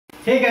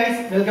Hey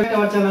guys, welcome to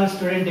our channel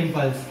Student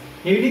Impulse,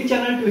 a unique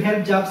channel to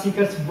help job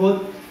seekers,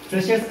 both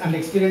freshers and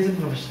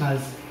experienced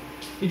professionals.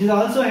 It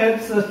also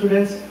helps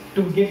students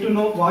to get to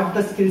know what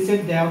the skill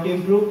set they have to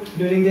improve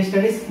during their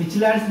studies, which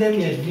lands them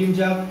a dream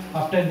job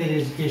after their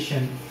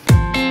education.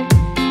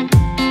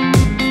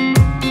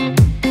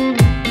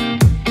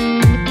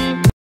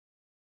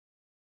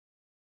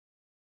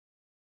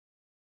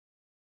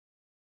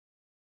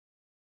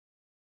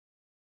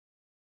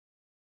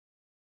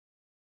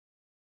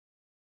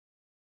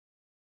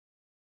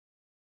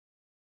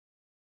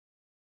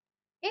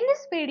 In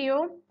this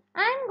video,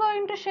 I am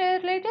going to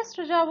share latest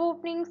job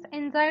openings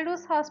in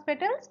zydus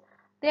hospitals.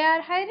 They are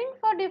hiring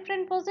for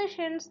different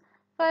positions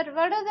for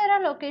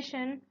Vadodara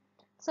location.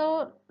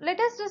 So let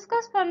us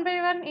discuss one by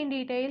one in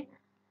detail.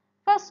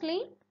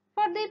 Firstly,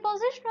 for the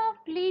position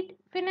of lead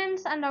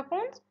finance and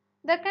accounts,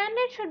 the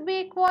candidate should be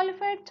a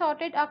qualified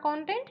chartered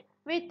accountant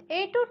with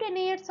 8 to 10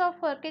 years of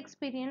work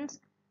experience.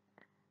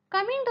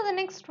 Coming to the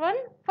next one,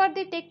 for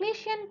the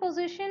technician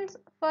positions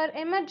for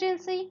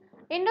emergency,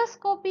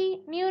 endoscopy,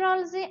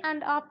 neurology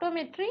and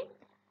optometry,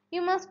 you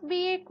must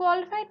be a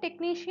qualified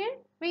technician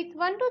with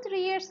 1 to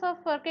 3 years of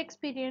work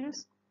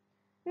experience.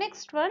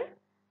 Next one,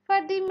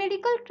 for the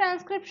medical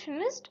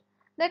transcriptionist,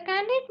 the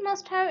candidate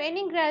must have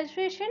any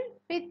graduation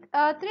with 3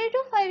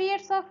 to 5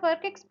 years of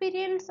work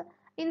experience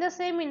in the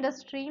same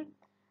industry.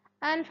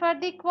 And for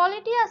the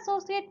quality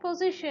associate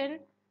position,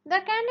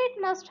 the candidate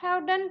must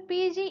have done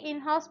PG in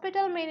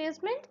hospital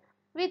management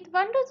with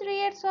 1 to 3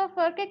 years of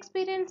work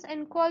experience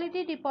in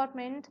quality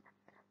department.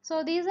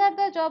 So these are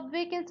the job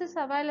vacancies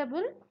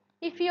available.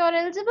 If you are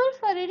eligible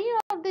for any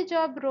of the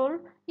job role,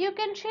 you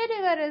can share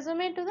your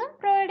resume to the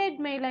provided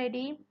mail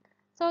ID.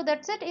 So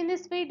that's it in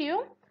this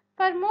video.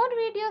 For more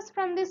videos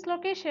from this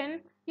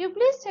location, you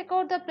please check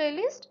out the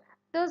playlist.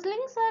 Those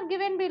links are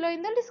given below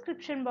in the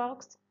description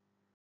box.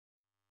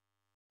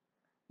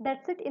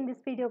 That's it in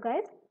this video,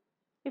 guys.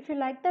 If you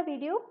like the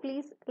video,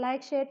 please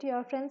like, share to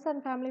your friends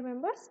and family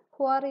members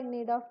who are in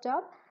need of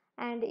job.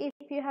 And if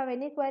you have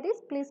any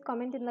queries, please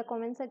comment in the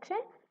comment section.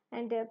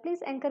 And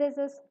please encourage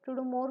us to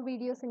do more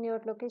videos in your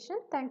location.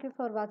 Thank you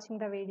for watching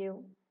the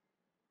video.